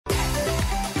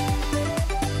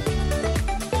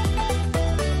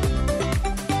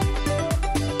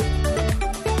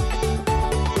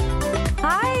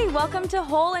welcome to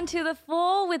Whole and to the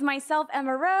Full with myself,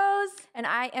 Emma Rose. And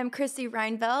I am Chrissy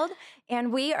Reinfeld,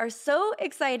 and we are so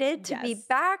excited to be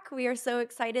back. We are so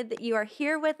excited that you are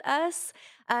here with us.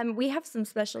 We have some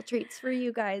special treats for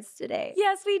you guys today.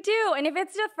 Yes, we do. And if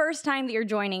it's the first time that you're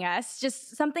joining us,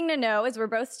 just something to know is we're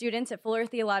both students at Fuller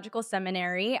Theological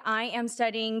Seminary. I am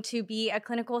studying to be a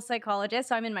clinical psychologist.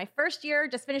 So I'm in my first year,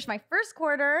 just finished my first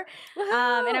quarter,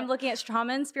 and I'm looking at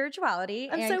trauma and spirituality.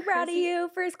 I'm so proud of you.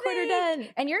 First quarter done.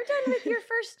 And you're done with your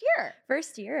first year.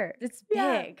 First year. It's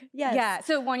big. Yes. Yeah.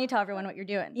 So why don't you tell everyone what you're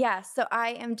doing? Yeah. So I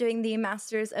am doing the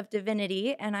Masters of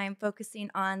Divinity, and I'm focusing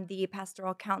on the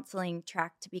pastoral counseling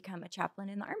track to become a chaplain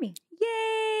in the Army. Yay!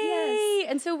 Yes.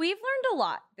 And so we've learned a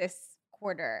lot this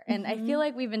quarter, and I feel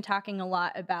like we've been talking a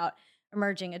lot about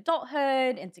emerging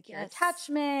adulthood, insecure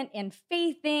attachment, and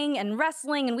faithing and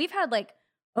wrestling, and we've had like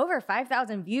over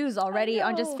 5,000 views already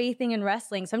on just faithing and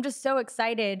wrestling. So I'm just so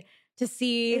excited to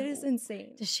see. It is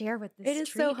insane. To share what this It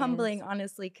is so humbling,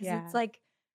 honestly, because it's like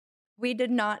we did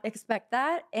not expect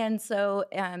that. And so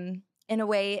in a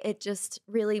way, it just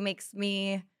really makes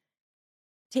me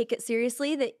take it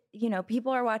seriously that, you know,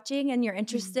 people are watching and you're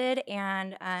interested,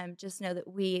 and just know that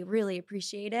we really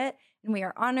appreciate it and we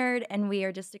are honored and we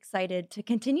are just excited to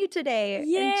continue today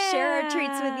and share our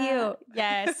treats with you.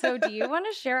 Yes. So do you want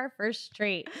to share our first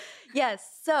treat? Yes.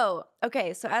 So,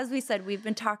 okay. So as we said, we've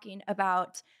been talking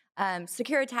about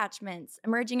secure attachments,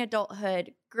 emerging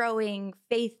adulthood, growing,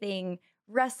 faithing,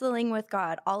 wrestling with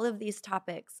God, all of these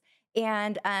topics.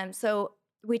 And so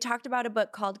we talked about a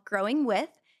book called Growing With.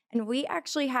 And we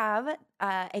actually have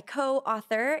a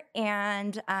co-author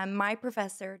and my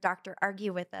professor, Dr.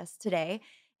 Argue, with us today.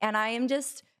 And I am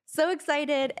just so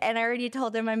excited. And I already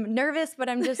told him I'm nervous, but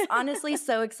I'm just honestly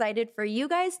so excited for you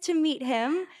guys to meet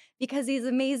him because he's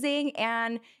amazing.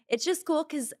 And it's just cool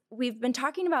because we've been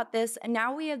talking about this, and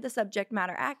now we have the subject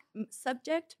matter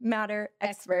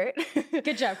expert.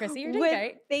 Good job, Chrissy. You're doing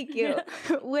great. Thank you.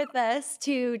 With us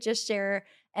to just share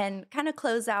and kind of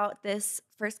close out this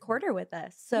first quarter with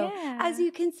us. So as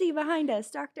you can see behind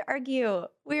us, Dr. Argue,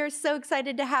 we are so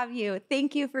excited to have you.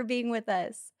 Thank you for being with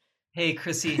us. Hey,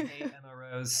 Chrissy. Hey, Emma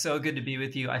Rose. So good to be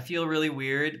with you. I feel really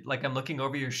weird, like I'm looking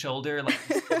over your shoulder, like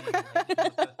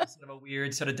it's sort of a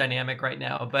weird sort of dynamic right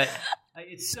now. But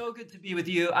it's so good to be with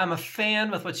you. I'm a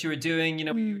fan with what you were doing. You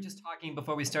know, we were just talking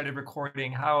before we started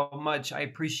recording how much I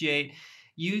appreciate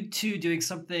you two doing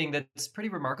something that's pretty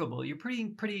remarkable. You're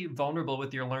pretty vulnerable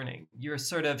with your learning. You're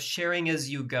sort of sharing as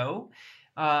you go.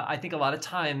 I think a lot of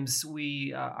times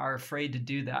we are afraid to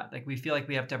do that. Like we feel like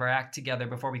we have to have our act together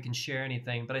before we can share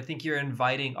anything. But I think you're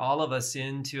inviting all of us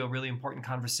into a really important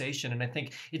conversation. And I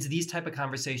think it's these type of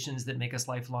conversations that make us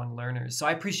lifelong learners. So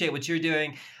I appreciate what you're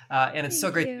doing. And it's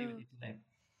so great to be with you today.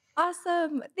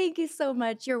 Awesome. Thank you so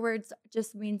much. Your words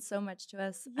just mean so much to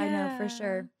us. I know for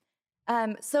sure.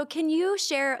 So can you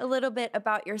share a little bit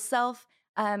about yourself,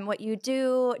 what you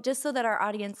do, just so that our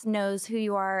audience knows who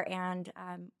you are and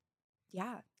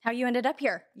how you ended up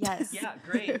here? Yes. Yeah,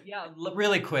 great. Yeah,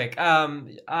 really quick. I'm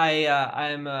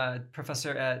a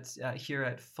professor here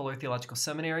at Fuller Theological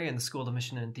Seminary in the School of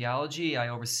Mission and Theology. I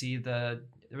oversee the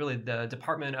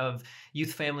Department of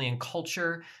Youth, Family, and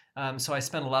Culture. So I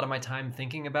spend a lot of my time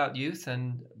thinking about youth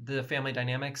and the family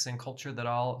dynamics and culture that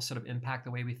all sort of impact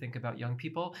the way we think about young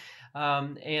people.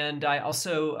 And I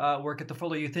also work at the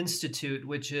Fuller Youth Institute,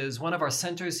 which is one of our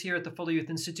centers here at the Fuller Youth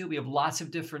Institute. We have lots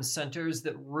of different centers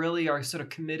that really are sort of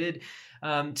committed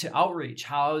to outreach.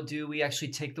 How do we actually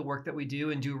take the work that we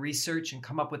do and do research and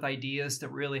come up with ideas that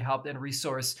really help and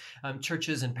resource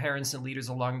churches and parents and leaders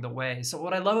along the way? So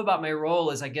what I love about my role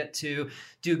is I get to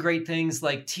do great things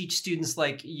like teach students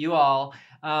like you all.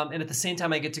 And at the same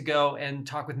time, I get to go and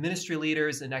talk with ministry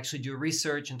leaders and actually do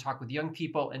research and talk with young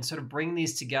people and sort of bring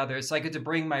these together. So I get to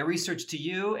bring my research to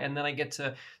you, and then I get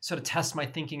to sort of test my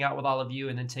thinking out with all of you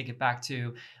and then take it back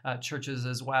to churches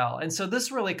as well. And so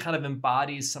this really kind of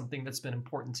embodies something that's been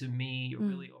important to me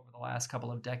really over the last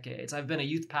couple of decades. I've been a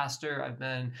youth pastor. I've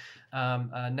been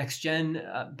a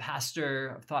next-gen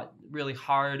pastor. I've thought really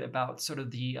hard about sort of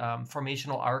the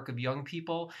formational arc of young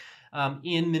people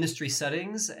in ministry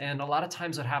settings. And a lot of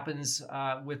times what happens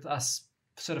with us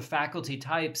sort of faculty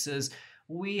types is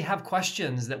we have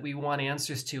questions that we want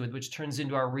answers to, which turns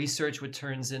into our research, which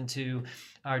turns into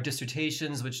our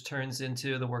dissertations, which turns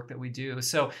into the work that we do.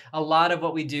 So a lot of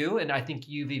what we do, and I think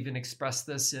you've even expressed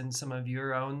this in some of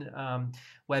your own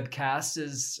webcasts,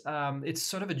 is it's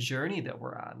sort of a journey that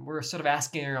we're on. We're sort of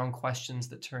asking our own questions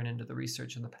that turn into the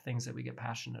research and the things that we get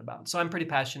passionate about. So I'm pretty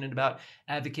passionate about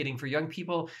advocating for young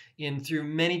people through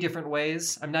many different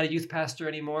ways. I'm not a youth pastor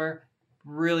anymore.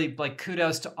 really like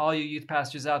kudos to all you youth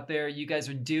pastors out there. You guys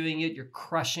are doing it. You're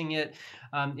crushing it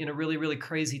in a really, really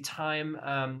crazy time.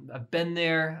 I've been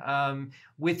there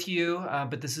with you,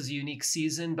 but this is a unique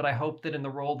season. But I hope that in the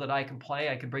role that I can play,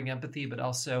 I can bring empathy, but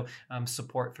also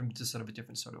support from just sort of a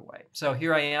different sort of way. So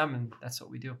here I am, and that's what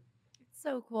we do. It's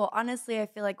so cool. Honestly, I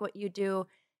feel like what you do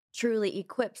truly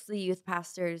equips the youth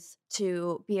pastors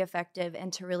to be effective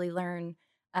and to really learn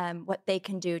what they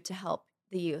can do to help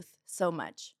the youth so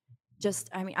much.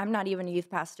 I mean, I'm not even a youth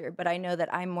pastor, but I know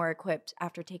that I'm more equipped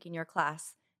after taking your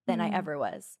class than I ever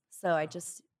was. So I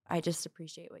just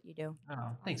appreciate what you do.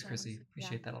 Oh, thanks, Chrissy.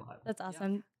 Appreciate that a lot. That's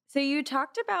awesome. Yeah. So you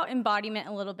talked about embodiment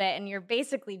a little bit, and you're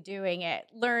basically doing it,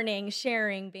 learning,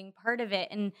 sharing, being part of it.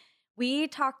 And we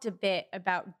talked a bit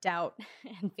about doubt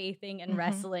and faithing and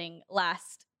wrestling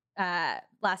last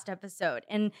episode.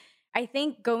 And I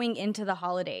think going into the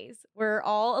holidays, we're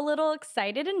all a little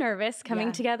excited and nervous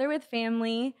coming together with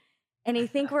family. And I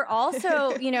think we're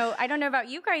also, I don't know about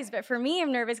you guys, but for me,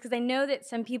 I'm nervous because I know that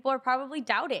some people are probably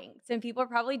doubting. Some people are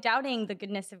probably doubting the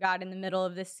goodness of God in the middle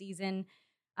of this season.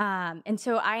 And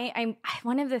so I'm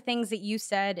one of the things that you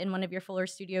said in one of your Fuller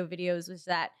Studio videos was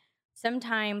that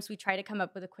sometimes we try to come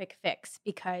up with a quick fix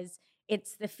because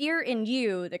it's the fear in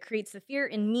you that creates the fear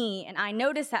in me. And I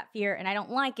notice that fear and I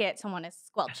don't like it, so I want to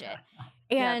squelch it.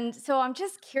 And so I'm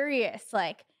just curious,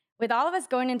 like, with all of us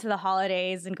going into the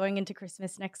holidays and going into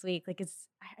Christmas next week, like,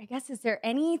 is there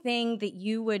anything that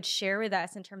you would share with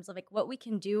us in terms of like what we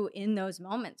can do in those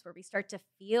moments where we start to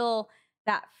feel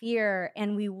that fear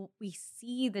and we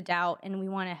see the doubt and we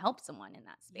want to help someone in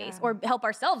that space or help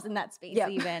ourselves in that space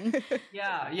even.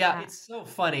 Yeah. It's so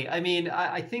funny. I mean,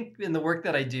 I think in the work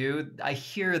that I do, I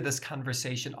hear this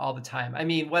conversation all the time. I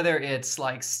mean, whether it's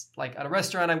like at a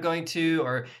restaurant I'm going to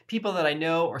or people that I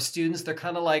know or students, they're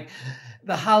kind of like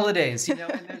the holidays, and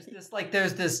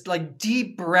there's this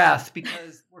deep breath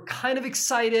because we're kind of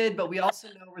excited, but we also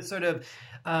know we're sort of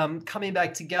coming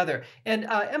back together. And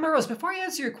Emma Rose, before I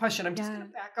answer your question, I'm just going to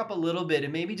back up a little bit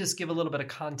and maybe just give a little bit of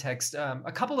context.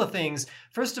 A couple of things.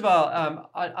 First of all,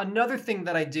 another thing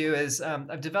that I do is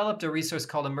I've developed a resource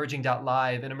called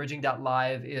Emerging.live, and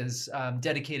Emerging.live is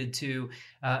dedicated to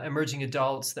emerging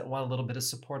adults that want a little bit of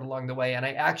support along the way. And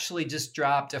I actually just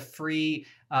dropped a free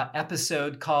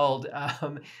episode called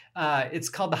it's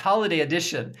called the Holiday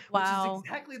Edition, which is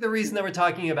exactly the reason that we're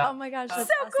talking about. Oh my gosh, that's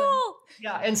so awesome. cool.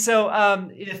 Yeah, and so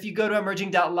if you go to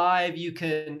Emerging.live, you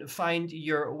can find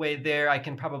your way there. I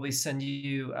can probably send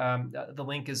you the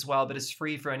link as well, but it's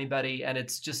free for anybody, and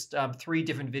it's just 3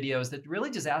 different videos that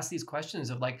really just ask these questions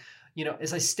of like,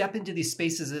 as I step into these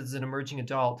spaces as an emerging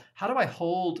adult, how do I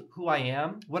hold who I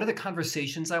am? What are the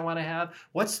conversations I want to have?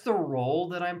 What's the role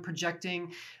that I'm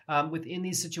projecting within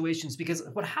these situations? Because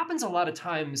what happens a lot of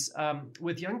times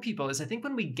with young people is I think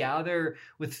when we gather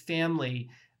with family,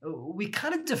 we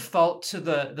kind of default to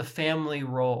the family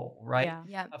role, right?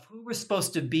 Yeah. Of who we're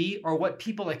supposed to be or what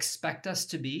people expect us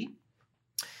to be.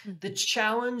 The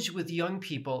challenge with young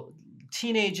people,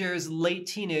 teenagers, late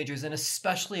teenagers, and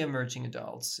especially emerging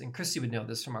adults, and Christy would know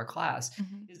this from our class,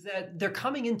 is that they're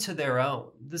coming into their own.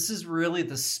 This is really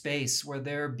the space where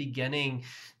they're beginning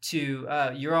to,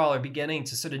 you all are beginning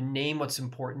to sort of name what's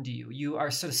important to you. You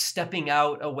are sort of stepping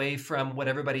out away from what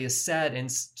everybody has said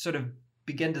and sort of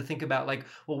begin to think about like,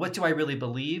 well, what do I really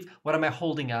believe? What am I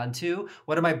holding on to?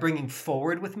 What am I bringing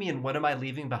forward with me? And what am I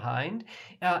leaving behind?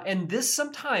 And this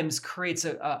sometimes creates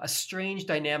a strange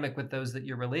dynamic with those that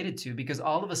you're related to, because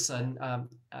all of a sudden,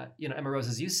 Emma Rose,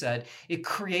 as you said, it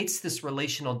creates this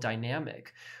relational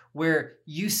dynamic where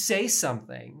you say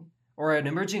something or an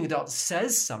emerging adult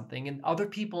says something and other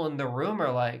people in the room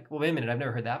are like, well, wait a minute, I've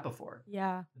never heard that before.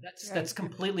 Yeah. That's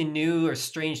completely new or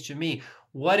strange to me.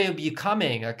 What are you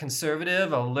becoming? A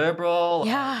conservative, a liberal,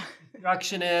 a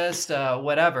constructionist,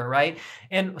 whatever, right?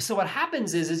 And so what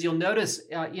happens is you'll notice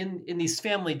in these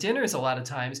family dinners a lot of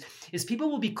times is people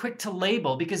will be quick to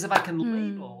label, because if I can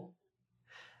label,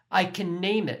 I can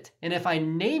name it. And if I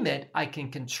name it, I can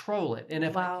control it. And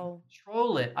if I can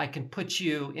control it, I can put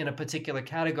you in a particular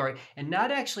category and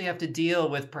not actually have to deal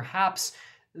with perhaps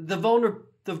the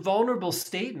vulnerable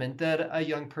statement that a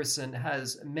young person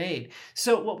has made.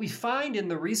 So what we find in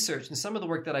the research and some of the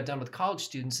work that I've done with college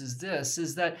students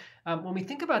is that when we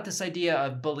think about this idea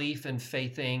of belief and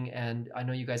faithing, and I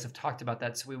know you guys have talked about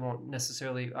that, so we won't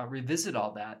necessarily revisit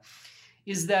all that,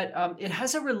 is that it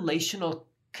has a relational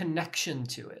connection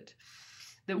to it.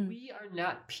 That we are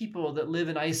not people that live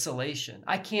in isolation.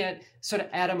 I can't sort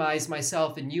of atomize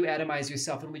myself and you atomize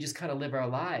yourself and we just kind of live our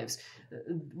lives.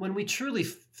 When we truly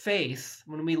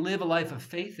when we live a life of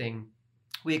faithing,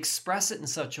 we express it in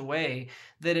such a way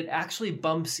that it actually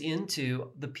bumps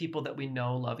into the people that we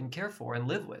know, love, and care for and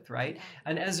live with, right?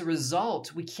 And as a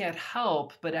result, we can't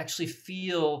help but actually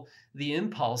feel the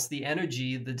impulse, the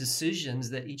energy, the decisions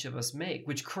that each of us make,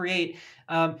 which create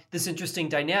this interesting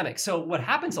dynamic. So what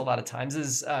happens a lot of times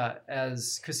is,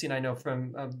 as Christy and I know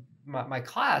from my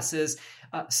class, is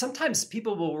sometimes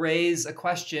people will raise a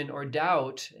question or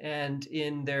doubt, and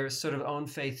in their sort of own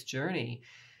faith journey,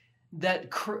 that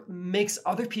makes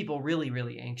other people really,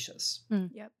 really anxious.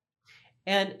 Yep.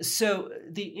 And so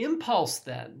the impulse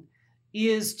then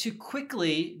is to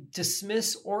quickly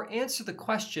dismiss or answer the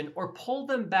question or pull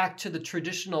them back to the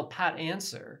traditional pat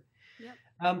answer.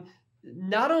 Yep.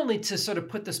 Not only to sort of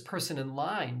put this person in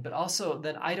line, but also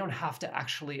that I don't have to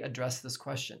actually address this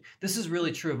question. This is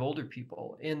really true of older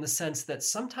people in the sense that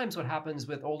sometimes what happens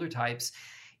with older types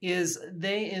is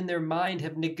they, in their mind,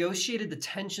 have negotiated the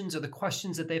tensions or the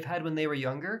questions that they've had when they were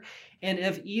younger and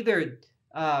have either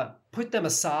put them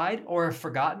aside or have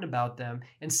forgotten about them.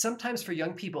 And sometimes for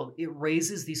young people, it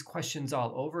raises these questions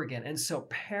all over again. And so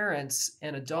parents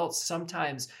and adults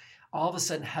sometimes all of a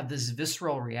sudden have this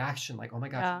visceral reaction like, oh my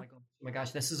gosh, oh my gosh,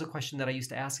 this is a question that I used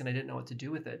to ask and I didn't know what to do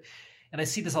with it. And I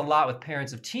see this a lot with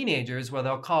parents of teenagers where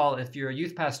they'll call, if you're a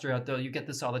youth pastor out there, you get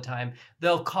this all the time.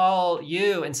 They'll call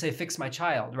you and say, fix my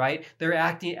child, right? They're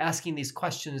asking these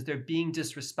questions. They're being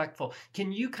disrespectful.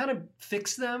 Can you kind of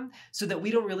fix them so that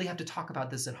we don't really have to talk about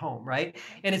this at home, right?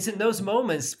 And it's in those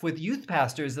moments with youth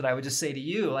pastors that I would just say to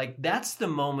you, like, that's the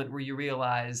moment where you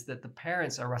realize that the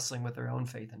parents are wrestling with their own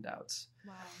faith and doubts.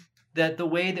 Wow. That the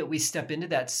way that we step into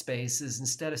that space is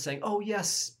instead of saying, oh,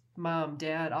 yes, Mom,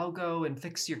 Dad, I'll go and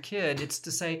fix your kid. It's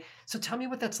to say, so tell me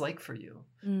what that's like for you.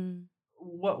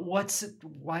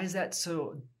 Why is that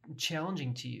so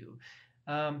challenging to you?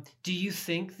 Do you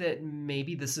think that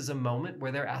maybe this is a moment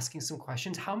where they're asking some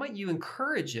questions? How might you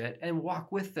encourage it and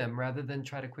walk with them rather than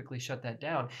try to quickly shut that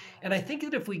down? And I think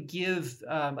that if we give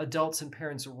adults and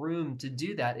parents room to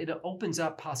do that, it opens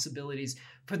up possibilities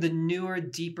for the newer,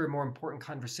 deeper, more important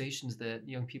conversations that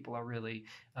young people are really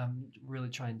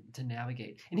trying to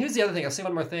navigate. And here's the other thing. I'll say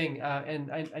one more thing,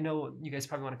 and I know you guys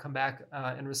probably want to come back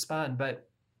and respond, but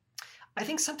I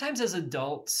think sometimes as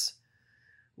adults,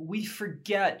 we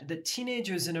forget that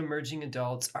teenagers and emerging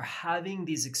adults are having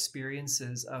these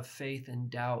experiences of faith and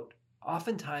doubt,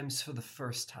 oftentimes for the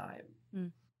first time.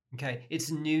 Okay, it's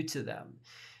new to them.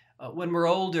 When we're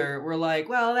older, we're like,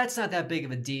 well, that's not that big of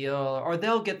a deal, or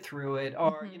they'll get through it,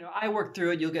 or, I worked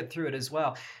through it, you'll get through it as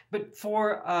well. But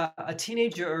for a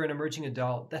teenager or an emerging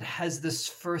adult that has this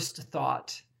first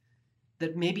thought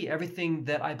that maybe everything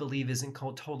that I believe isn't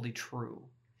totally true,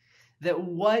 that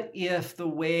what if the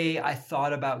way I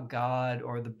thought about God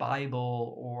or the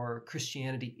Bible or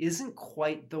Christianity isn't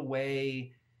quite the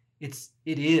way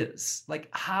it is?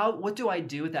 Like, what do I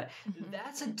do with that?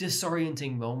 That's a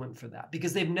disorienting moment for that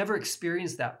because they've never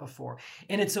experienced that before.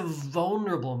 And it's a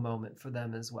vulnerable moment for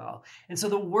them as well. And so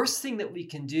the worst thing that we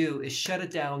can do is shut it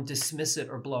down, dismiss it,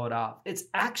 or blow it off. It's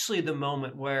actually the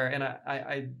moment where, and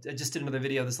I just did another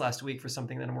video this last week for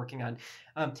something that I'm working on.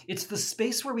 It's the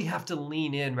space where we have to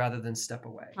lean in rather than step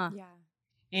away. Yeah.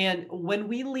 And when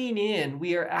we lean in,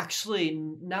 we are actually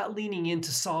not leaning in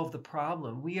to solve the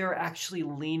problem. We are actually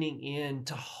leaning in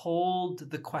to hold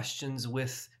the questions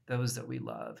with those that we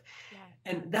love. Yeah.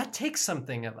 And that takes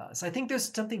something of us. I think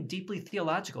there's something deeply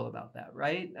theological about that,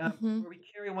 right? Where we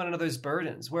carry one another's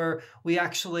burdens, where we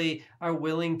actually are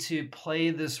willing to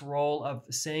play this role of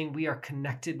saying we are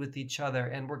connected with each other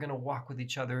and we're going to walk with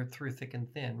each other through thick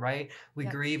and thin, right? We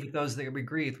grieve with those that we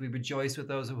grieve. We rejoice with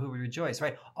those who we rejoice,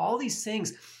 right? All these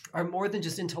things are more than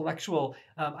just intellectual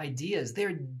ideas.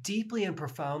 They're deeply and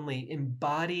profoundly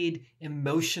embodied,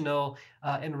 emotional,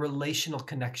 and relational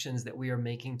connections that we are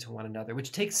making to one another,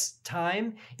 which takes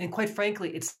time. And quite frankly,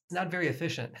 it's not very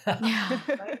efficient.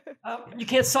 Right? You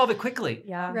can't solve it quickly.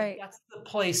 Yeah. Right. That's the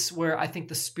place where I think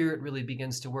the Spirit really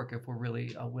begins to work if we're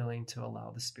really willing to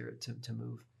allow the Spirit to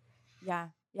move. Yeah.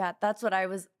 Yeah. That's what I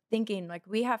was thinking. Like,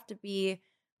 we have to be,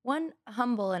 one,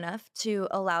 humble enough to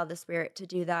allow the Spirit to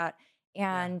do that.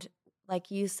 And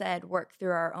like you said, work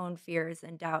through our own fears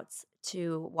and doubts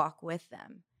to walk with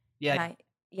them. Yeah. And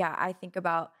I think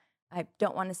about, I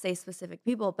don't want to say specific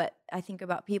people, but I think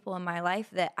about people in my life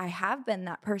that I have been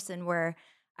that person where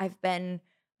I've been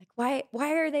like,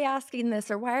 why are they asking this,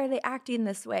 or why are they acting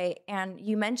this way? And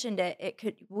you mentioned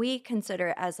we consider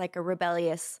it as like a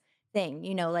rebellious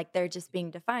thing, like they're just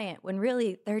being defiant, when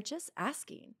really they're just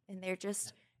asking, and they're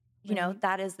just,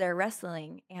 that is their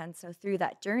wrestling. And so through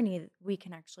that journey, we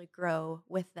can actually grow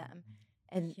with them.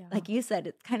 And like you said,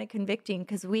 it's kind of convicting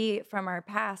because we, from our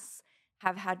past,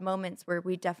 have had moments where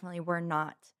we definitely were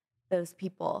not those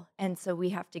people. And so we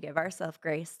have to give ourselves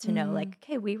grace to know, like,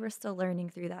 okay, we were still learning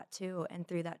through that too, and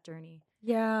through that journey.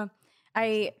 Yeah.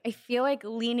 I feel like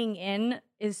leaning in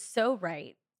is so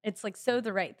right. It's like so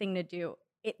the right thing to do.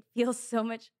 It feels so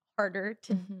much harder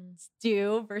to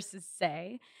do versus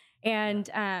say. And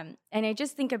I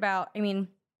just think about, I mean,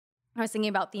 I was thinking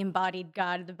about the embodied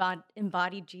God, the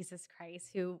embodied Jesus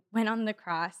Christ, who went on the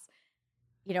cross,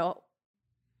 you know,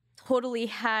 totally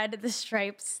had the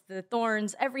stripes, the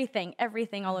thorns, everything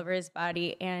all over his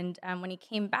body. And when he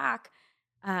came back,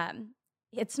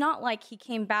 it's not like he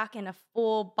came back in a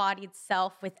full-bodied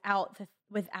self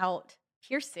without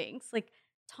piercings. Like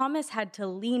Thomas had to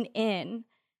lean in,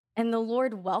 and the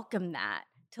Lord welcomed that,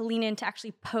 to lean in, to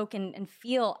actually poke and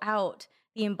feel out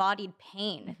the embodied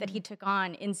pain that he took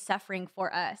on in suffering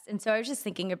for us. And so I was just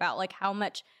thinking about like how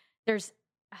much there's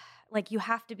like you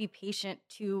have to be patient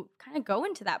to kind of go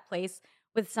into that place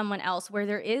with someone else where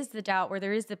there is the doubt, where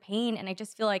there is the pain. And I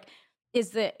just feel like,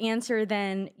 is the answer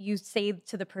then you say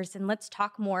to the person, let's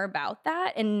talk more about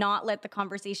that, and not let the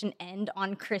conversation end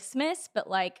on Christmas, but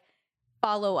like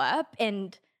follow up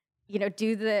and, you know,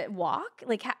 do the walk?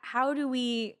 Like how do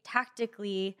we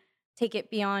tactically take it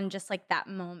beyond just like that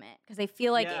moment? Because I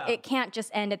feel like it can't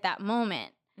just end at that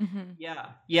moment.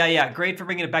 Yeah. Great for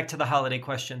bringing it back to the holiday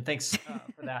question. Thanks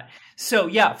for that. So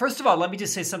yeah, first of all, let me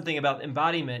just say something about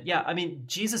embodiment. Yeah, I mean,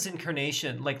 Jesus'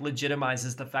 incarnation like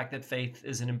legitimizes the fact that faith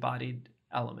is an embodied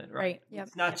element, right? Yep.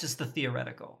 It's not just the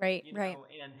theoretical. Right. You know?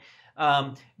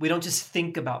 And we don't just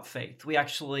think about faith; we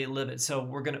actually live it. So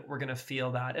we're gonna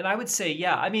feel that. And I would say,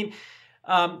 yeah, I mean,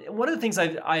 one of the things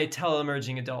I tell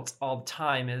emerging adults all the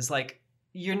time is like,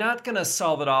 you're not gonna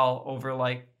solve it all over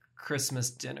like Christmas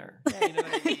dinner. You know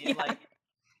what I mean?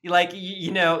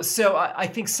 You know, so I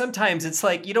think sometimes it's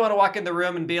like, you don't want to walk in the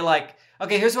room and be like,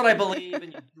 okay, here's what I believe,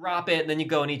 and you drop it and then you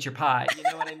go and eat your pie. You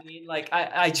know what I mean? Like,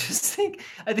 I think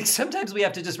sometimes we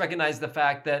have to just recognize the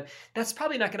fact that that's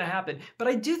probably not going to happen. But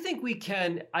I do think we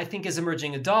can, I think as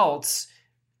emerging adults,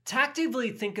 tactically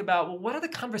think about, well, what are the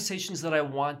conversations that I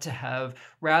want to have,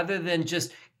 rather than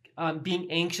just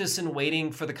being anxious and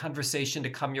waiting for the conversation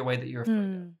to come your way that you're afraid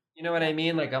of. You know what I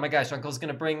mean? Like, oh my gosh, uncle's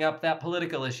going to bring up that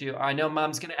political issue. Or I know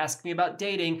mom's going to ask me about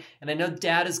dating. And I know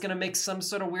dad is going to make some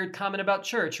sort of weird comment about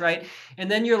church, right? And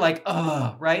then you're like,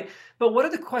 oh, right? But what are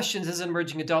the questions as an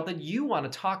emerging adult that you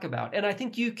want to talk about? And I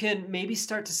think you can maybe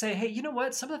start to say, hey, you know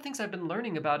what? Some of the things I've been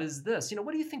learning about is this. You know,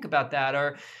 what do you think about that?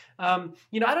 Or,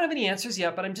 you know, I don't have any answers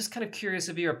yet, but I'm just kind of curious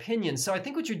of your opinion. So I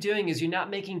think what you're doing is you're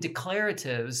not making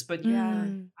declaratives, but you're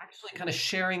actually kind of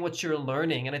sharing what you're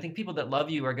learning. And I think people that love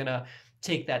you are going to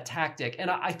take that tactic.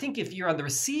 And I think if you're on the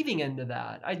receiving end of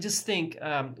that, I just think,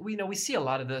 we see a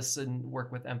lot of this and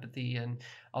work with empathy and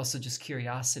also just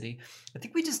curiosity. I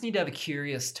think we just need to have a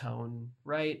curious tone,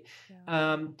 right?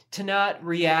 To not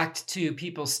react to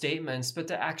people's statements, but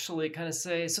to actually kind of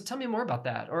say, so tell me more about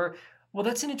that. Or, well,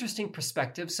 that's an interesting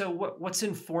perspective. So what's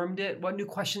informed it? What new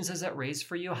questions has that raised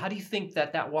for you? How do you think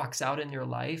that walks out in your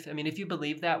life? I mean, if you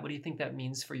believe that, what do you think that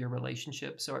means for your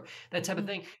relationships or that type of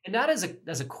thing? And not as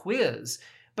a quiz,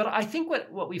 but I think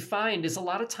what we find is a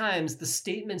lot of times the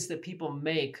statements that people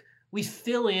make, we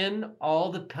fill in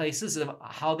all the places of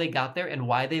how they got there and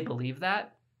why they believe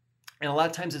that. And a lot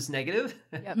of times it's negative,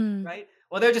 right?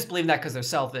 Well, they're just believing that because they're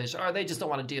selfish, or they just don't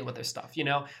want to deal with their stuff, you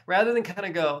know, rather than kind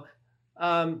of go,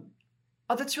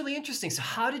 oh, that's really interesting. So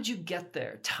how did you get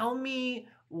there? Tell me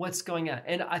what's going on.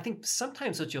 And I think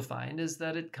sometimes what you'll find is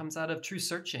that it comes out of true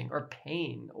searching or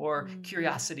pain or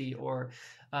curiosity or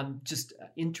just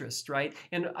interest, right?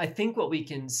 And I think what we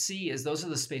can see is those are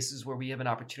the spaces where we have an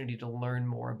opportunity to learn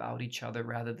more about each other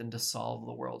rather than to solve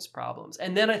the world's problems.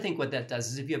 And then I think what that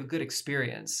does is if you have a good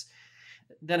experience,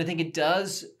 then I think it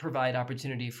does provide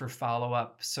opportunity for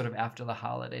follow-up sort of after the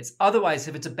holidays. Otherwise,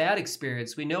 if it's a bad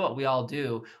experience, we know what we all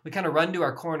do. We kind of run to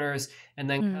our corners and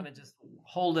then kind of just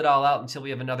hold it all out until we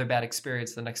have another bad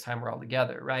experience the next time we're all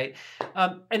together, right?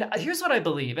 And here's what I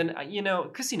believe. And, you know,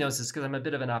 Chrissy knows this because I'm a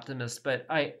bit of an optimist, but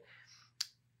I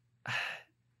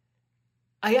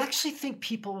actually think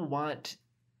people want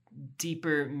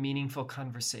deeper, meaningful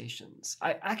conversations.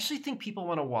 I actually think people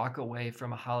want to walk away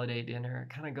from a holiday dinner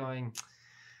kind of going,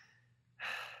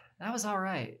 that was all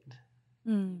right.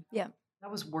 Yeah. That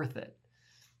was worth it.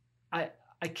 I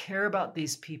care about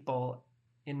these people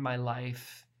in my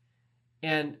life,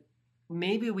 and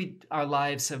maybe our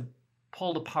lives have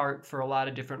pulled apart for a lot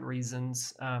of different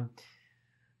reasons, but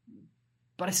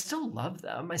I still love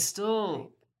them. I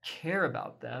still care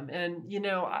about them. And, you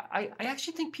know, I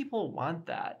actually think people want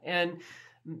that. And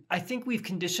I think we've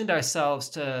conditioned ourselves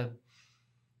to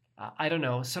I don't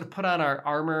know, sort of put on our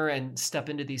armor and step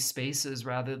into these spaces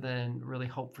rather than really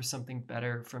hope for something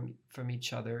better from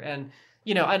each other. And,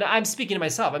 you know, and I'm speaking to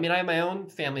myself. I mean, I have my own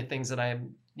family things that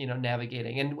I'm, you know,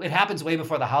 navigating, and it happens way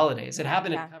before the holidays. It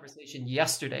happened in a conversation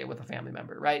yesterday with a family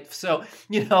member, right? So,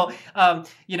 you know,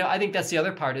 I think that's the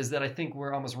other part, is that I think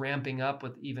we're almost ramping up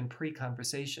with even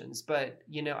pre-conversations. But,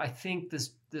 you know, I think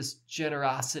this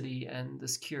generosity and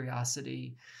this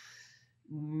curiosity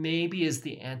maybe is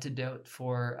the antidote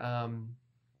for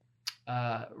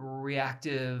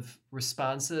reactive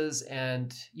responses.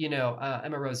 And, you know,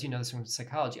 Emma Rose, you know this from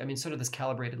psychology. I mean, sort of this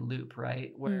calibrated loop,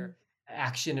 right? Where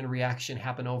action and reaction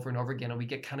happen over and over again. And we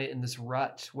get kind of in this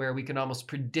rut where we can almost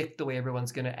predict the way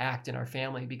everyone's going to act in our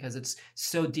family because it's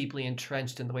so deeply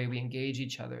entrenched in the way we engage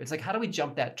each other. It's like, how do we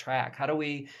jump that track? How do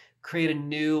we create a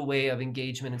new way of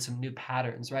engagement and some new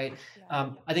patterns, right?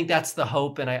 I think that's the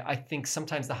hope. And I think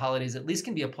sometimes the holidays at least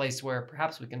can be a place where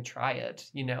perhaps we can try it,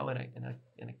 you know, in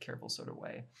a careful sort of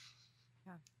way.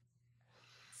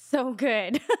 So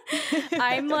good.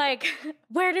 I'm like,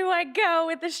 where do I go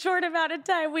with the short amount of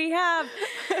time we have?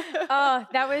 Oh,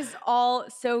 that was all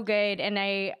so good. And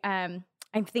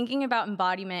I'm thinking about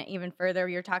embodiment even further.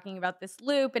 You're talking about this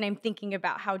loop, and I'm thinking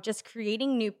about how just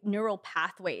creating new neural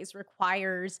pathways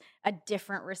requires a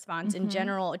different response in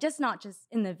general, not just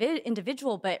in the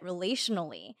individual, but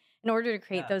relationally, in order to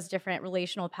create those different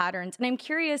relational patterns. And I'm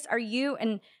curious, are you,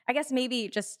 and I guess maybe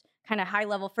just kind of high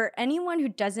level for anyone who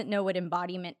doesn't know what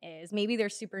embodiment is, maybe they're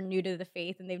super new to the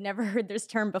faith and they've never heard this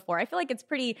term before. I feel like it's a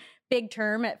pretty big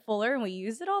term at Fuller and we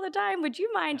use it all the time. Would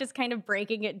you mind just kind of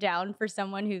breaking it down for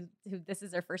someone who this is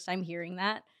their first time hearing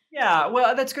that? Yeah,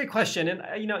 well, that's a great question.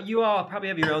 And, you know, you all probably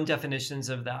have your own definitions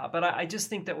of that. But I just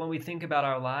think that when we think about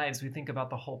our lives, we think about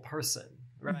the whole person,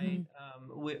 right?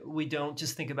 We don't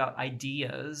just think about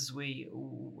ideas. We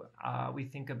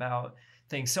think about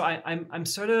things. So I'm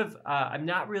sort of, I'm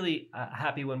not really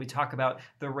happy when we talk about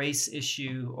the race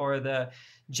issue or the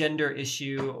gender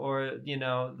issue or, you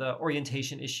know, the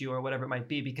orientation issue or whatever it might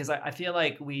be, because I feel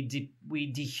like we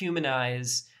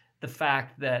dehumanize the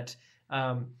fact that,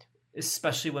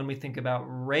 especially when we think about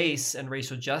race and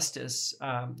racial justice,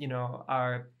 you know,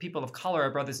 our people of color,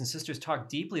 our brothers and sisters talk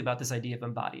deeply about this idea of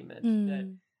embodiment,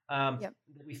 that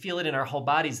we feel it in our whole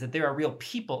bodies, that there are real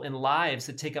people in lives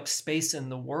that take up space in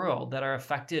the world that are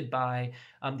affected by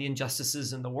the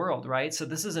injustices in the world, right? So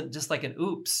this isn't just like an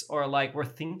oops or like we're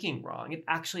thinking wrong. It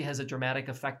actually has a dramatic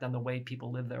effect on the way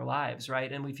people live their lives, right?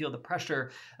 And we feel the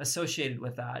pressure associated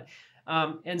with that.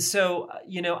 And so,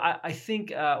 you know, I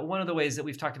think one of the ways that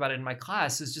we've talked about it in my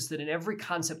class is just that in every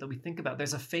concept that we think about,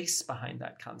 there's a face behind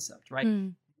that concept, right?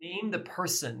 Name the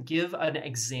person, give an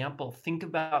example, think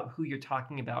about who you're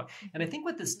talking about. And I think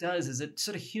what this does is it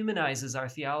sort of humanizes our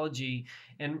theology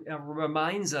and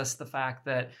reminds us the fact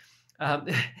that,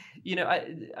 you know,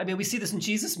 I mean, we see this in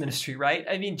Jesus' ministry, right?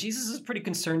 I mean, Jesus is pretty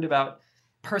concerned about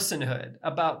personhood,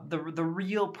 about the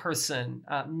real person,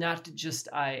 not just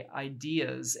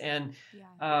ideas. And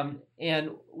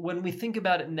when we think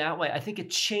about it in that way, I think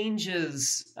it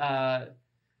changes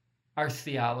our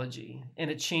theology and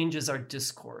it changes our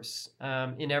discourse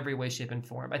in every way, shape, and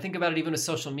form. I think about it even with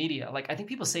social media. Like I think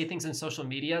people say things in social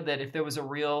media that if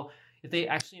they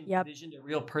actually envisioned a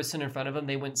real person in front of them,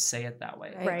 they wouldn't say it that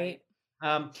way. Right.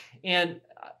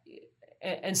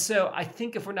 And so I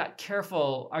think if we're not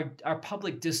careful, our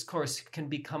public discourse can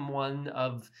become one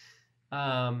of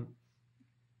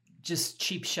just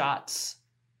cheap shots,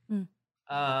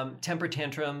 temper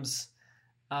tantrums,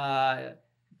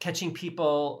 catching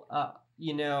people,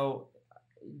 you know,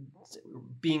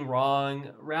 being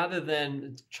wrong, rather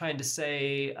than trying to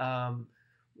say,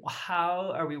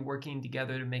 how are we working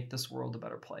together to make this world a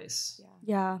better place?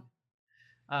 Yeah.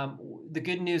 The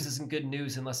good news isn't good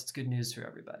news unless it's good news for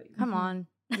everybody. Come on.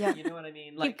 Yeah. You know what I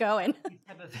mean? Like, keep going. These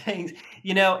type of things,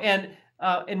 you know, and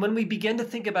when we begin to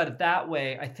think about it that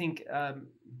way, I think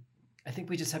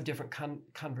we just have different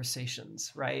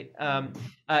conversations, right?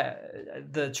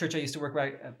 The church I used to work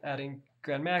at in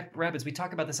Grand Rapids, we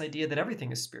talk about this idea that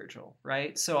everything is spiritual,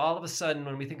 right? So all of a sudden,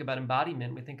 when we think about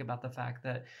embodiment, we think about the fact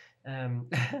that,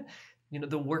 you know,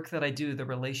 the work that I do, the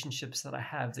relationships that I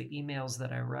have, the emails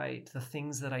that I write, the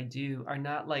things that I do are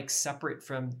not like separate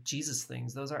from Jesus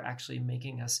things. Those are actually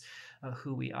making us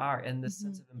who we are. And this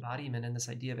sense of embodiment and this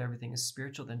idea of everything is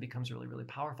spiritual then becomes really, really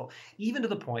powerful. Even to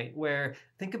the point where,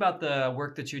 think about the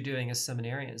work that you're doing as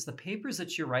seminarians. The papers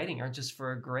that you're writing aren't just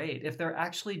for a grade. If they're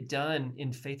actually done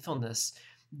in faithfulness,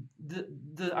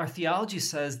 our theology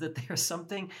says that they are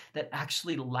something that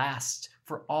actually lasts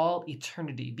for all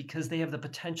eternity because they have the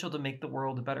potential to make the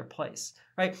world a better place,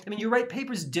 right? I mean, you write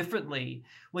papers differently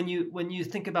when you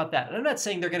think about that. And I'm not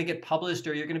saying they're going to get published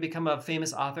or you're going to become a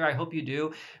famous author. I hope you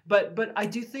do. But I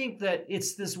do think that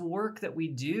it's this work that we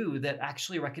do that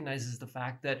actually recognizes the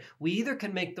fact that we either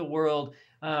can make the world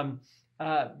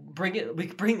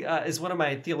as one of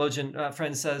my theologian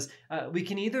friends says, we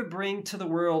can either bring to the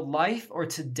world life or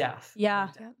to death. Yeah.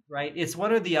 Right? It's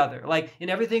one or the other, like in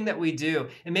everything that we do.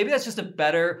 And maybe that's just a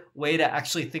better way to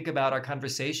actually think about our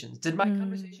conversations. Did my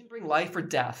conversation bring life or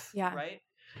death? Yeah. Right?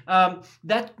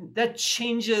 That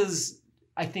changes,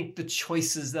 I think, the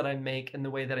choices that I make and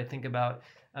the way that I think about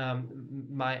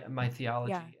my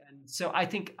theology. Yeah. And so I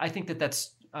think that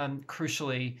that's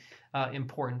crucially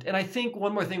important. And I think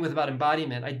one more thing about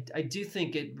embodiment, I do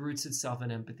think it roots itself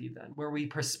in empathy then, where we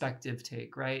perspective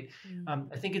take, right?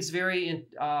 I think it's very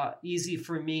easy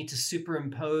for me to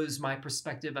superimpose my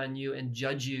perspective on you and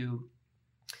judge you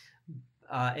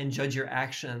and judge your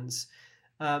actions.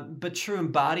 But true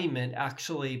embodiment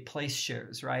actually place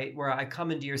shares, right? Where I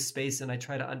come into your space and I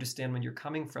try to understand where you're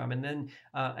coming from. And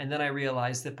then I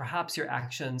realize that perhaps your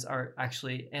actions are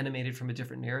actually animated from a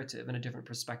different narrative and a different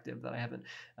perspective that I haven't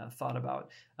thought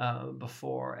about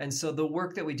before. And so the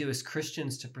work that we do as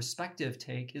Christians to perspective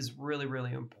take is really,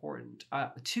 really important.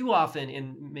 Too often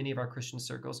in many of our Christian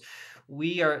circles,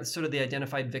 we are sort of the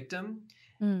identified victim.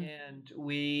 And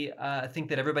we think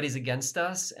that everybody's against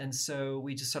us. And so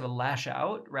we just sort of lash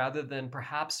out rather than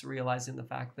perhaps realizing the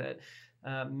fact that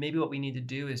maybe what we need to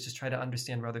do is just try to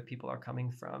understand where other people are coming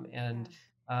from and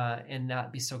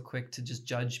not be so quick to just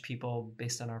judge people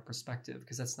based on our perspective,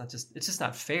 because it's just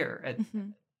not fair at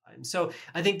times. So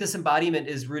I think this embodiment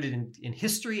is rooted in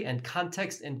history and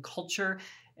context and culture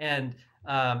and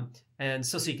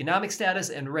socioeconomic status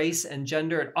and race and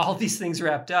gender and all these things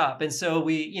wrapped up. And so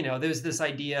there's this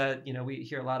idea, we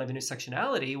hear a lot of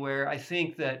intersectionality, where I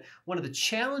think that one of the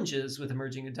challenges with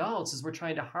emerging adults is we're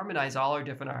trying to harmonize all our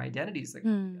different identities that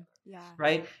come together. Yeah.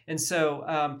 Right. And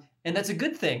so, and that's a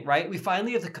good thing, right? We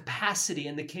finally have the capacity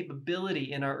and the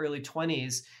capability in our early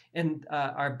 20s and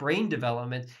our brain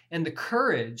development and the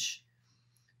courage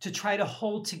to try to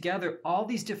hold together all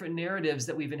these different narratives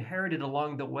that we've inherited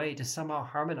along the way to somehow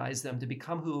harmonize them to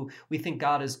become who we think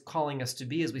God is calling us to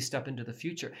be as we step into the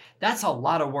future. That's a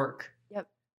lot of work. Yep.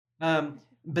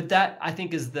 But that, I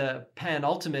think, is the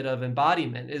penultimate of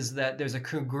embodiment, is that there's a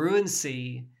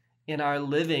congruency in our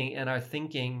living and our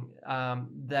thinking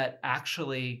that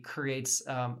actually creates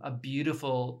a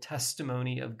beautiful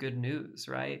testimony of good news,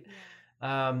 right?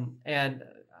 Yeah. And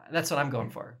that's what I'm going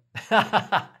for.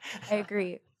 I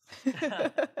agree.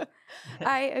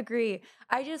 I agree.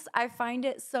 I find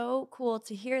it so cool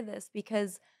to hear this,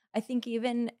 because I think,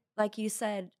 even like you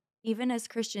said, even as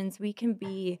Christians, we can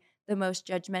be the most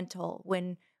judgmental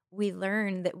when we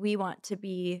learn that we want to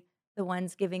be the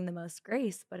ones giving the most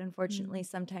grace. But unfortunately,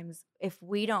 sometimes if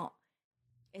we don't,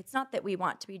 it's not that we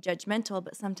want to be judgmental,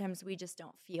 but sometimes we just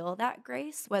don't feel that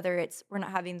grace, whether it's we're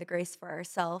not having the grace for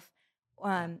ourselves,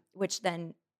 which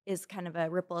then is kind of a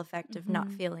ripple effect of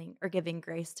not feeling or giving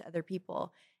grace to other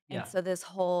people. And so this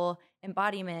whole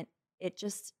embodiment, it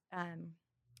just,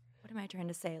 what am I trying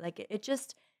to say? Like it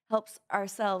just helps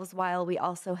ourselves while we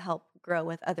also help grow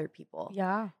with other people.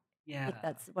 Yeah. Yeah. Like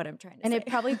that's what I'm trying to and say. And it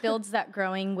probably builds that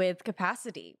growing with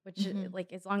capacity, which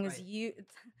like, as long as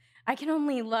I can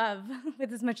only love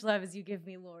with as much love as you give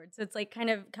me, Lord. So it's like kind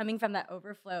of coming from that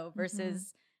overflow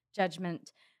versus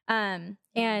judgment. And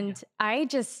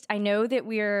I know that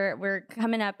we're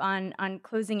coming up on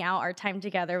closing out our time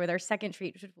together with our second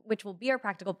treat, which will be our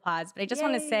practical pause. But I just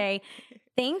want to say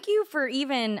thank you for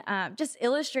even just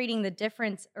illustrating the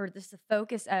difference, or the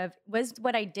focus of, was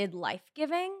what I did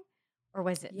life-giving or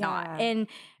was it not? And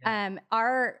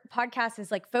our podcast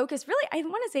is like focused really, I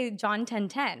want to say John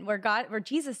 10:10, where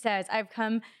Jesus says, I've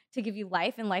come to give you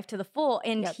life and life to the full.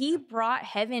 And he brought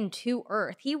heaven to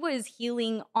earth. He was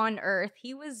healing on earth.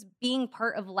 He was being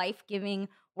part of life-giving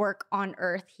work on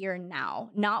earth here and now,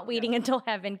 not waiting until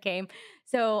heaven came.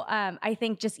 So I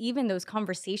think just even those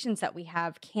conversations that we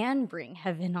have can bring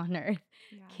heaven on earth,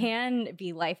 can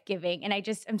be life-giving. And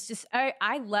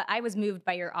I was moved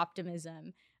by your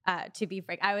optimism. To be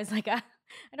frank, I was like, I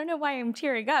don't know why I'm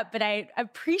tearing up, but I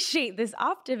appreciate this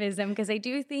optimism, because I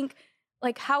do think,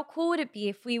 like, how cool would it be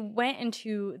if we went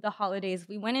into the holidays,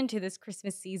 we went into this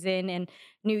Christmas season and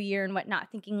New Year and whatnot,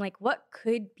 thinking like, what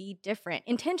could be different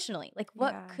intentionally? Like,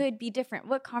 what could be different?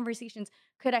 What conversations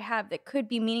could I have that could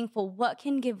be meaningful? What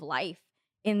can give life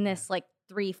in this like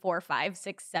 3, 4, 5,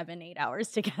 6, 7, 8 hours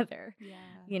together?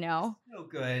 You know? So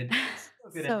good. So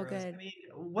good, So Ambrose. good. I mean,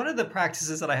 one of the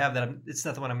practices that I have it's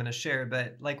not the one I'm going to share,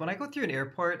 but like when I go through an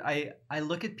airport, I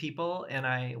look at people and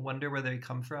I wonder where they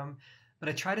come from, but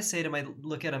I try to say to them, I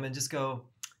look at them and just go,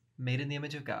 made in the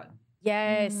image of God.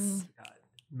 Yes. God,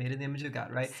 made in the image of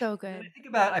God, right? So And then I good. think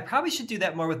about, I probably should do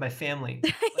that more with my family.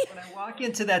 Like when I walk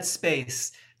into that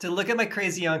space to look at my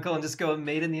crazy uncle and just go,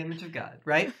 made in the image of God,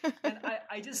 right? And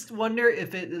I just wonder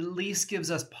if it at least gives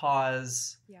us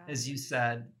pause, Yeah. as you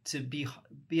said, to be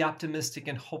optimistic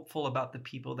and hopeful about the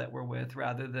people that we're with,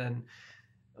 rather than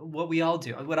what we all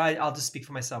do. I'll just speak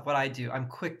for myself. What I do, I'm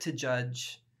quick to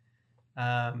judge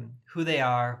who they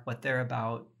are, what they're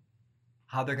about,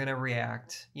 how they're going to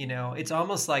react. It's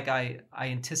almost like I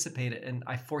anticipate it and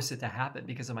I force it to happen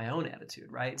because of my own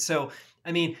attitude, right? So,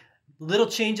 I mean, little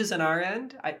changes on our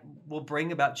end will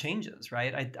bring about changes,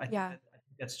 right? I think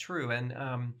that's true.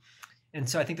 And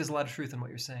so I think there's a lot of truth in what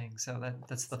you're saying. So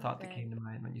that's the thought that came to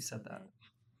mind when you said that.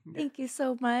 Thank you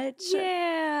so much.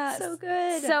 Yeah. So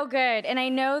good. So good. And I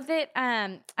know that,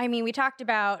 we talked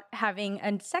about having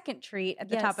a second treat at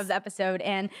the top of the episode.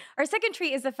 And our second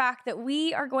treat is the fact that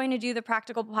we are going to do the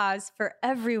practical pause for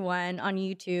everyone on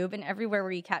YouTube and everywhere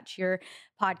where you catch your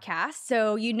podcast.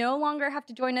 So you no longer have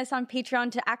to join us on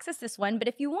Patreon to access this one. But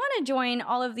if you want to join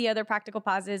all of the other practical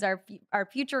pauses, our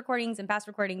future recordings and past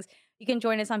recordings, you can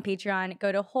join us on Patreon.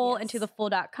 Go to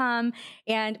wholeintothefull.com.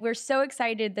 And we're so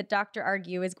excited that Dr.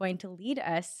 Argue is going to lead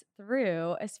us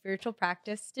through a spiritual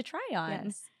practice to try on.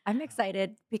 Yes. I'm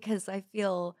excited because I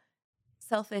feel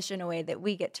selfish in a way that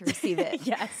we get to receive it.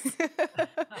 Yes.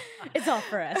 It's all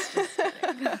for us.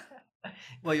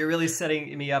 Well, you're really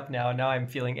setting me up now. Now I'm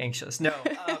feeling anxious. No,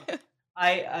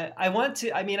 I want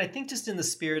to, I think just in the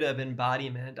spirit of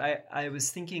embodiment, I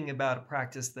was thinking about a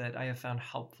practice that I have found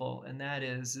helpful. And that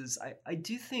is I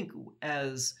do think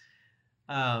as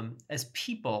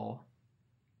people,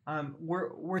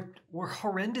 we're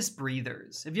horrendous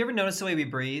breathers. Have you ever noticed the way we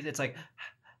breathe? It's like,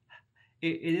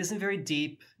 it isn't very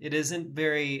deep. It isn't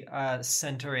very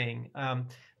centering.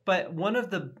 But one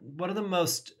of the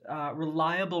most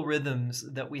reliable rhythms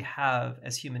that we have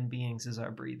as human beings is our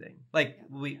breathing. Like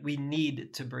we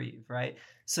need to breathe, right?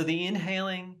 So the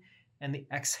inhaling and the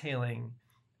exhaling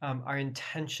are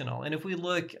intentional. And if we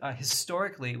look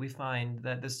historically, we find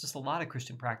that there's just a lot of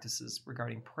Christian practices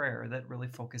regarding prayer that really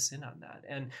focus in on that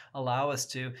and allow us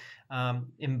to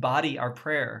embody our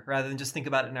prayer rather than just think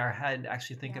about it in our head,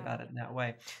 actually think about it in that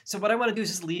way. So what I want to do is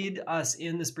just lead us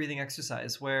in this breathing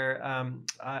exercise where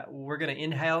we're going to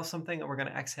inhale something and we're going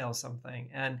to exhale something.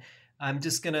 And I'm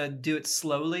just going to do it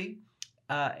slowly.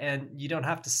 And you don't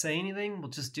have to say anything. We'll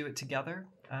just do it together.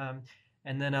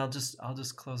 And then I'll just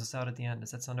close us out at the end. Does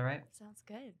that sound all right? Sounds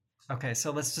good. Okay, so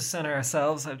let's just center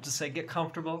ourselves. I would just say get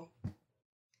comfortable.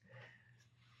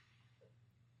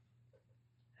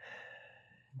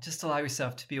 Just allow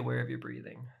yourself to be aware of your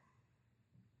breathing.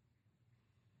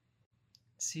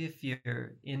 See if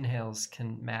your inhales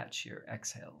can match your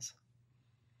exhales.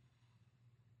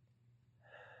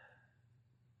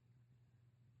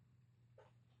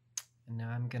 And now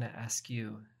I'm going to ask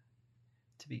you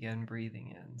to begin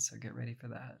breathing in. So get ready for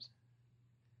that.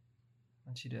 I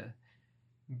want you to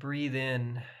breathe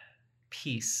in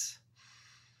peace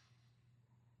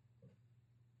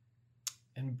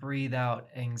and breathe out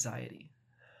anxiety.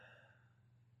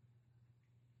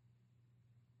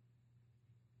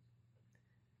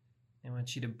 I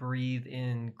want you to breathe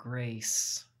in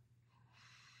grace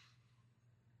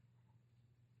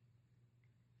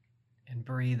and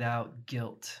breathe out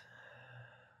guilt.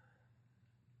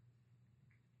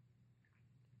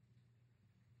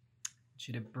 I want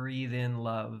you to breathe in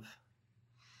love.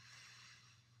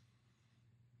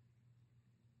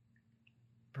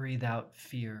 Breathe out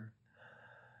fear.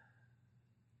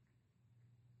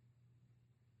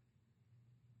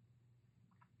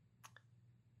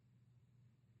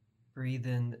 Breathe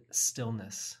in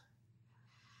stillness.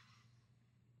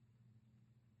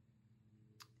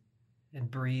 And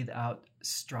breathe out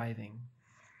striving.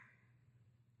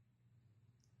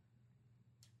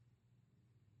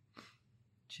 I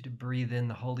want you to breathe in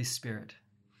the Holy Spirit.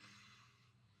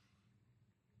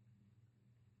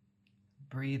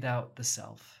 Breathe out the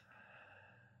self.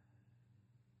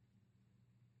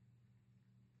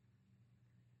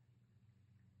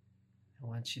 I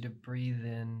want you to breathe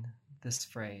in this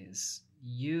phrase,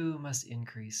 you must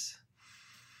increase,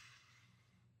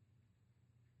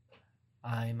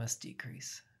 I must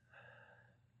decrease.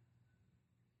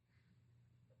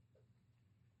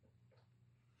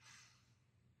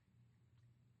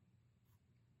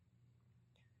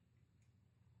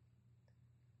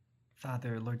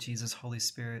 Father, Lord Jesus, Holy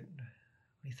Spirit,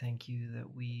 we thank you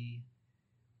that we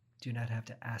do not have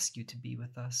to ask you to be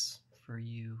with us, for for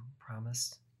you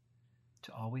promise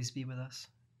to always be with us.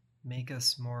 Make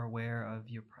us more aware of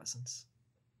your presence.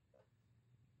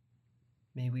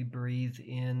 May we breathe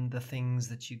in the things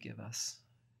that you give us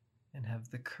and have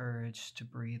the courage to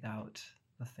breathe out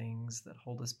the things that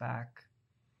hold us back,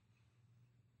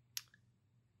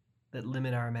 that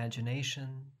limit our imagination,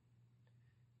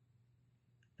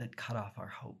 that cut off our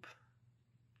hope.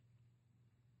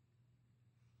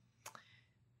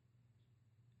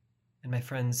 And my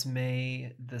friends,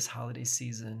 may this holiday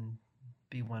season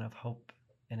be one of hope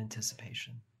and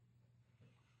anticipation.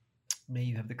 May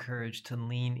you have the courage to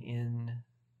lean in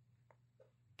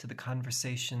to the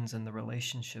conversations and the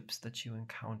relationships that you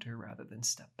encounter rather than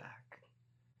step back.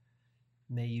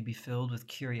 May you be filled with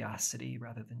curiosity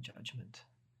rather than judgment.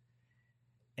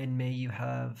 And may you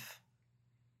have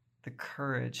the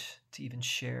courage to even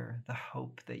share the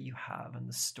hope that you have and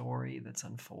the story that's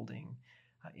unfolding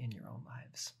in your own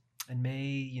lives. And may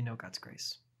you know God's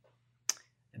grace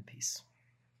and peace.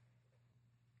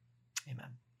 Amen.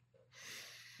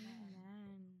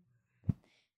 Amen.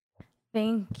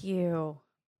 Thank you.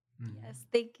 Yes,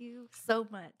 thank you so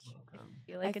much. Welcome. I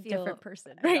feel like I a feel different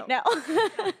person right now.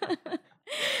 I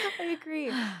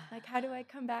agree. Like, how do I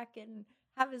come back and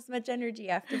have as much energy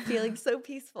after feeling so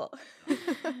peaceful?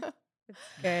 It's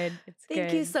good. It's good.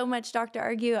 Thank you so much, Dr.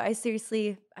 Argue. I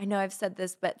know I've said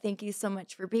this, but thank you so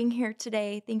much for being here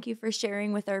today. Thank you for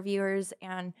sharing with our viewers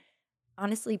and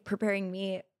honestly preparing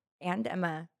me and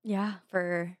Emma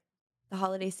for the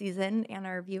holiday season and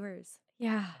our viewers.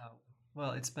 Yeah.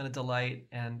 Well, it's been a delight,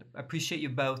 and I appreciate you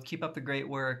both. Keep up the great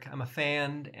work. I'm a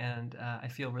fan, and I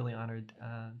feel really honored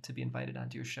to be invited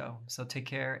onto your show. So take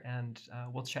care, and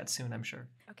we'll chat soon, I'm sure.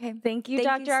 Okay. Thank you, Thank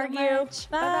Dr. you so Argue. much.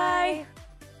 Bye. Bye-bye.